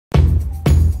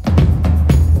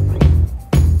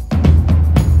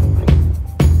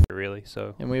early.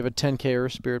 So. And we have a 10K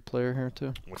Earth Spirit player here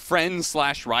too. Friends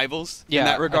 / rivals in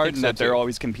that regard, and that they're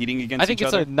always competing against each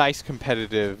other. I think it's a nice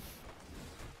competitive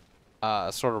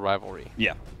sort of rivalry.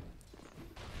 Yeah.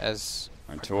 As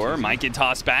Artur might get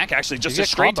tossed back. Actually, just a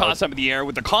straight toss up in the air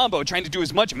with the combo, trying to do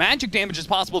as much magic damage as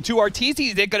possible to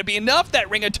Arteezy. Is it going to be enough? That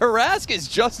Ring of Tarrasque is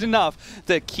just enough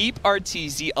to keep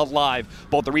Arteezy alive.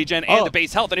 Both the regen and the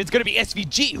base health, and it's going to be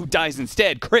SVG who dies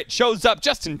instead. Crit shows up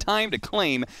just in time to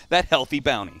claim that healthy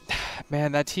bounty.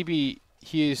 Man, that TB,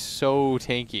 he is so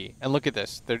tanky. And look at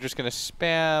this. They're just going to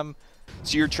spam.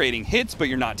 So you're trading hits, but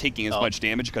you're not taking as much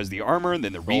damage because of the armor, and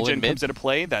then the regen comes into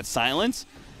play. That silence.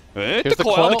 The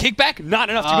coil, the kickback, not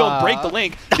enough to be able to break the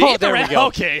link. There we go.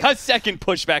 Okay, a second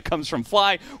pushback comes from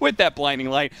Fly with that blinding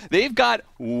light. They've got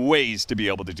ways to be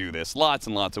able to do this. Lots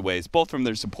and lots of ways, both from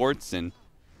their supports and...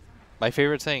 My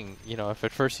favorite saying, you know, if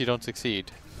at first you don't succeed,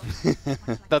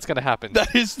 that's going to happen.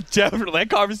 That is definitely... That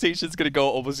conversation is going to go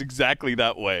almost exactly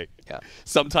that way. Yeah.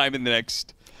 Sometime in the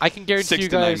next... I can guarantee you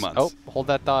guys. Oh, hold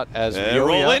that thought as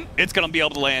rolling. It's going to be able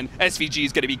to land. SVG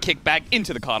is going to be kicked back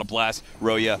into the Kata Blast.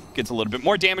 Roya gets a little bit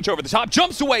more damage over the top,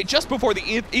 jumps away just before the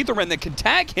Aetherman that can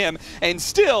tag him, and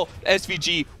still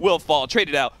SVG will fall.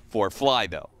 Traded out for Fly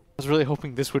though. I was really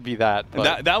hoping this would be that.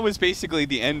 That was basically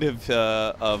the end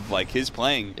of like his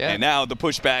playing, yeah. And now the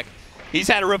pushback. He's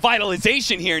had a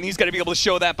revitalization here, and he's going to be able to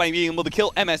show that by being able to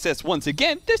kill MSS once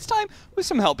again. This time with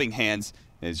some helping hands,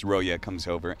 as Roya comes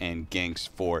over and ganks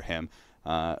for him.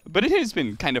 But it has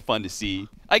been kind of fun to see.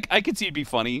 I could see it'd be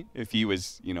funny if he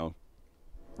was, you know,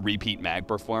 repeat mag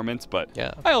performance, but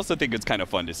yeah. I also think it's kind of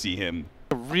fun to see him.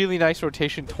 A really nice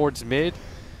rotation towards mid.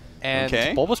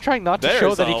 And Bulba's trying not to There's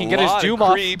show that he can get his Doom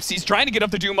off. He's trying to get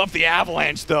up the Doom off the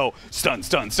Avalanche, though. Stun,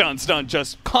 stun, stun, stun,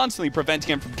 just constantly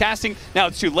preventing him from casting. Now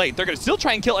it's too late. They're going to still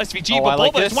try and kill SVG, but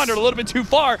Bulba has wandered a little bit too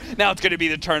far. Now it's going to be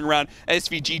the turnaround.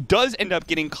 SVG does end up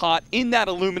getting caught in that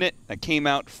Illuminate that came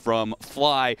out from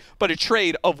Fly, but a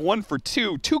trade of 1 for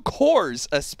 2. 2 cores,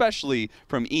 especially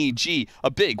from EG. A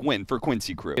big win for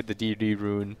Quincy crew. Get the DD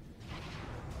rune.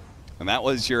 And that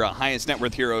was your highest net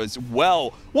worth hero as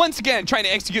well. Once again, trying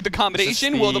to execute the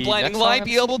combination. Will the blinding light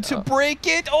be able to break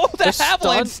it? Oh, the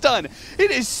Avalanche stun.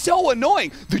 It is so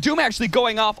annoying. The Doom actually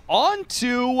going off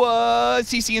onto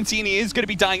CCNC, and he is going to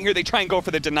be dying here. They try and go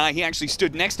for the deny. He actually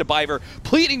stood next to Biver,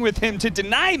 pleading with him to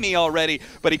deny me already,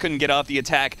 but he couldn't get off the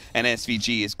attack, and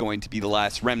SVG is going to be the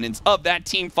last remnants of that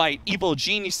team fight. Evil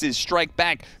Geniuses strike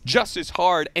back just as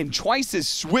hard and twice as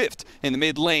swift in the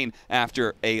mid lane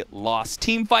after a lost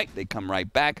team fight. They come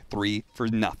right back 3 for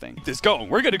nothing. Keep this going.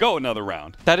 We're going to go another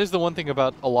round. That is the one thing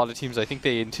about a lot of teams. I think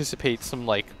they anticipate some,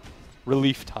 like,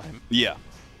 relief time. Yeah.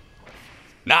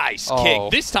 Nice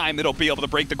kick. This time it'll be able to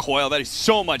break the coil. That is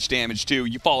so much damage, too.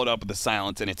 You followed up with the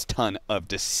silence, and it's a ton of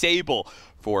disable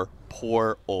for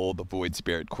poor old Void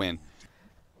Spirit Quinn.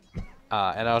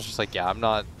 And I was just like, yeah, I'm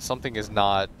not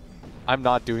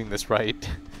doing this right.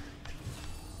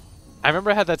 I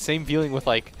remember I had that same feeling with,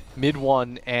 like, mid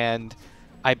 1, and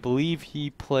I believe he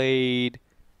played,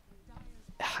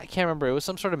 I can't remember, it was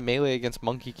some sort of melee against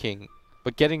Monkey King,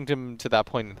 but getting him to that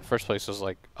point in the first place was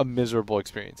like a miserable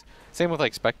experience. Same with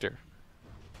like Spectre.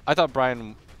 I thought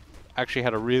Brian actually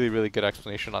had a really, really good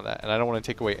explanation on that, and I don't want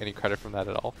to take away any credit from that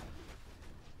at all.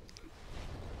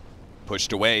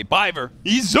 Pushed away, Biver,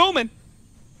 he's zooming!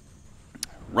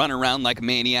 Run around like a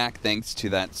maniac thanks to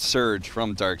that surge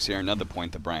from Darkseer, another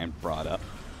point that Brian brought up.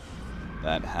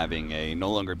 That having a,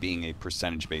 no longer being a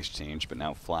percentage-based change, but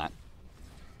now flat,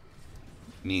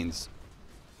 means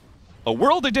a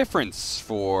world of difference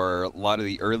for a lot of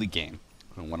the early game.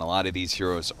 When a lot of these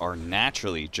heroes are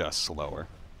naturally just slower.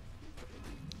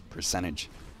 Percentage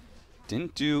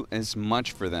didn't do as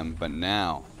much for them, but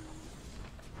now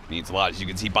means a lot. As you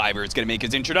can see, Biver is going to make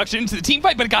his introduction into the team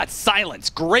fight, but it got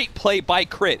silenced. Great play by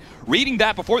Crit. Reading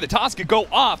that before the toss could go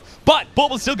off, but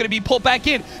Bulba's still going to be pulled back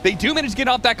in. They do manage to get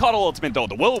off that Cuddle ultimate, though.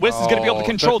 The Will-O-Wisp is going to be able to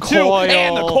control 2,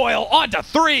 and the coil onto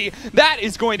 3. That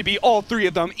is going to be all 3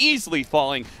 of them easily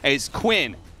falling, as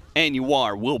Quinn and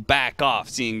Yuar will back off,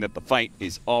 seeing that the fight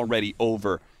is already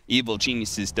over. Evil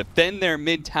Geniuses defend their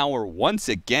mid tower once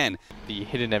again. The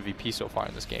hidden MVP so far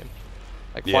in this game.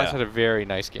 Like, Fly's had a very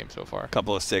nice game so far. A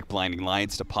couple of sick blinding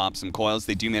lights to pop some coils.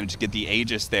 They do manage to get the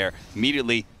Aegis there.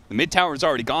 Immediately, the mid tower is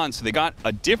already gone, so they got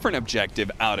a different objective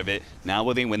out of it. Now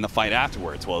will they win the fight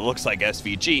afterwards? Well, it looks like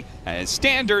SVG, as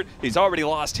standard, he's already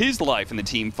lost his life in the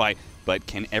team fight. But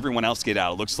can everyone else get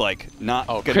out? It looks like not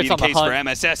going to be the case for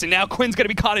MSS. And now Quinn's going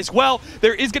to be caught as well.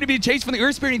 There is going to be a chase from the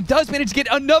Earth Spirit. He does manage to get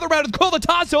another round of the coil. The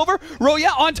toss over. Roya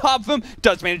on top of him.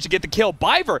 Does manage to get the kill.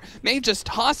 Biver may have just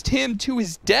tossed him to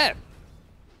his death.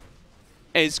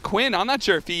 As Quinn, I'm not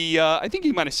sure if he, I think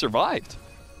he might have survived.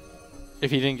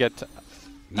 if he didn't get to,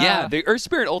 Yeah, the Earth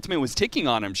Spirit ultimate was ticking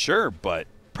on him, sure, but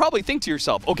probably think to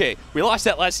yourself, okay, we lost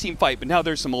that last team fight, but now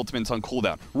there's some ultimates on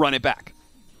cooldown. Run it back.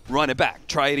 Run it back.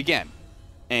 Try it again.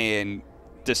 And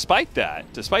despite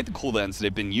that, despite the cooldowns that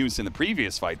have been used in the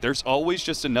previous fight, there's always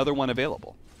just another one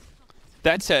available.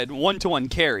 That said, one-to-one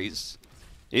carries.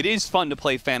 It is fun to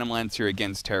play Phantom Lancer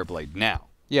against Terrorblade now.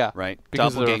 yeah, Right?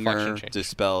 because of the Doppelganger reflection change.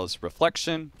 dispels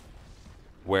reflection,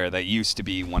 where that used to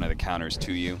be one of the counters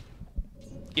to you.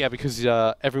 Yeah, because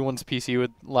everyone's PC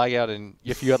would lag out, and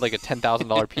if you had like a $10,000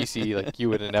 PC, like you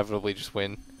would inevitably just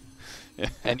win. Yeah.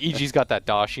 And EG's got that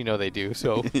DOS, you know they do.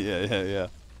 So yeah.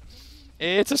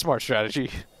 it's a smart strategy.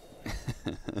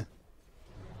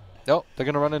 Oh, they're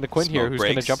gonna run into Quinn here, Smoke who's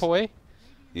gonna breaks. jump away.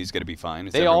 He's going to be fine.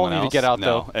 Is They all everyone need to else? get out,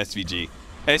 no, though. SVG.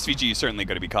 SVG is certainly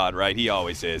going to be caught, right? He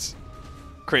always is.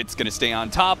 Crit's going to stay on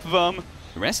top of him.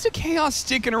 The rest of Chaos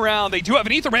sticking around. They do have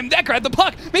an Ether Rim that grabbed the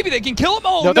puck. Maybe they can kill him.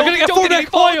 Oh, No, they're gonna they get don't full any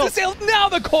back fall coil. to sail. Now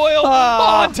the coil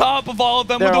Ah. on top of all of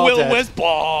them with They're the all Will-O-Wisp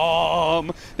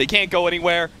bomb. They can't go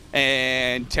anywhere.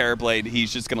 And Terrorblade,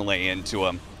 he's just going to lay into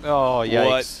him. Oh, yikes.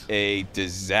 What a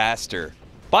disaster.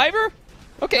 Fiverr?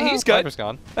 Okay, he's Fiverr's good.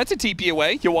 gone. That's a TP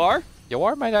away. You are?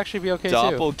 Yawar might actually be okay too.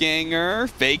 Doppelganger,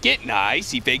 fake it,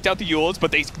 nice. He faked out the Yules, but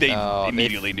they Oh,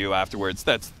 immediately knew afterwards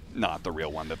that's not the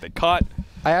real one that they caught.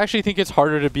 I actually think it's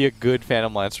harder to be a good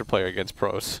Phantom Lancer player against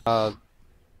pros.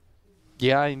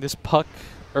 Yeah, I mean, this Puck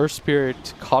Earth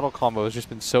Spirit Coddle combo has just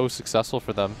been so successful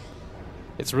for them.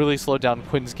 It's really slowed down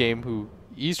Quinn's game, who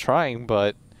he's trying,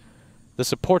 but the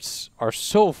supports are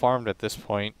so farmed at this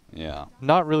point. Yeah.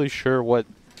 Not really sure what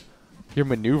your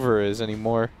maneuver is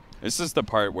anymore. This is the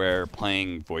part where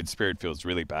playing Void Spirit feels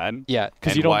really bad. Yeah,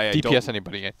 because And you don't why I DPS don't-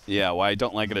 anybody. Yeah, why I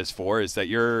don't like it as 4 is that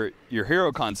your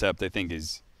hero concept, I think,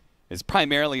 is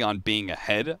primarily on being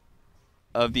ahead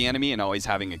of the enemy and always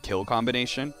having a kill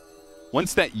combination.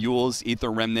 Once that Yule's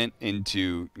Ether Remnant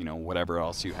into, you know, whatever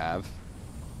else you have,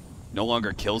 no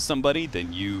longer kills somebody,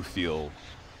 then you feel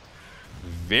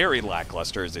very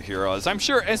lackluster as a hero, as I'm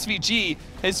sure SVG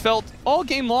has felt all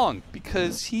game long,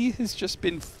 because he has just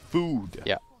been food.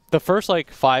 Yeah. The first,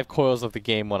 like, 5 coils of the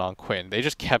game went on Quinn. They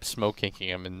just kept smoke kinking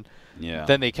him, and Yeah.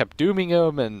 then they kept dooming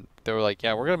him, and they were like,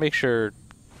 yeah, we're going to make sure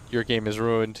your game is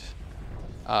ruined.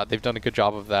 They've done a good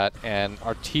job of that, and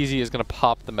Arteezy is going to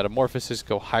pop the Metamorphosis,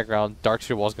 go high ground.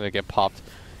 Darkseer Wall is going to get popped.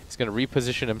 He's going to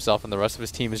reposition himself, and the rest of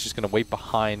his team is just going to wait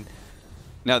behind.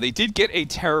 Now, they did get a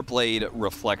Terrorblade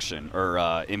reflection,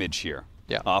 or image here.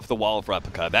 Yeah. Off the wall of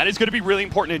Replica. That is going to be really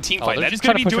important in a team Oh, fight. they're That is just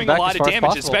going to trying to be push him doing a back lot as of far as damage,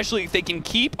 possible. especially if they can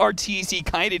keep Arteezy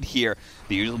kited here.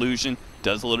 The illusion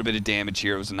does a little bit of damage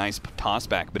here. It was a nice toss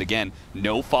back, but again,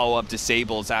 no follow-up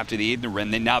disables after the Aiden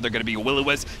Rim. Then now they're going to be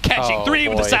Will-O-Wisp catching Oh, 3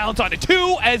 with the boy. silence onto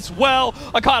 2 as well.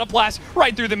 A Blast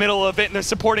right through the middle of it, and the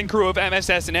supporting crew of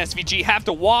MSS and SVG have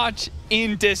to watch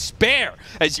in despair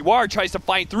as Yawar tries to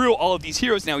fight through all of these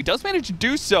heroes. Now, he does manage to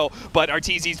do so, but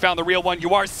Arteezy's found the real one.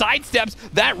 Yawar sidesteps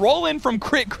that roll-in from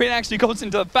Crit. Crit actually goes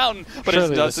into the fountain, but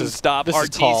Surely it doesn't stop this is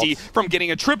Arteezy called. from getting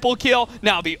a triple kill.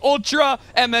 Now the Ultra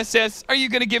MSS, are you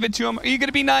going to give it to him? Are you going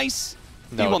to be nice?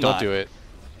 No, He will don't not. do it.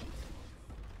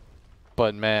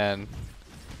 But, man,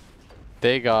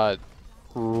 they got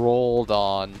rolled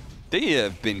on. They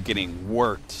have been getting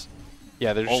worked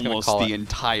Yeah, they're just going to almost call the it.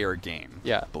 entire game.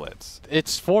 Yeah. Blitz.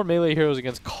 It's 4 melee heroes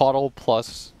against Coddle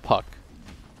plus Puck.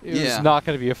 It Yeah. was not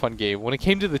going to be a fun game. When it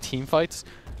came to the team fights,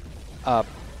 I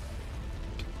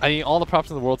mean, all the props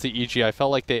in the world to EG. I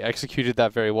felt like they executed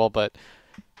that very well, but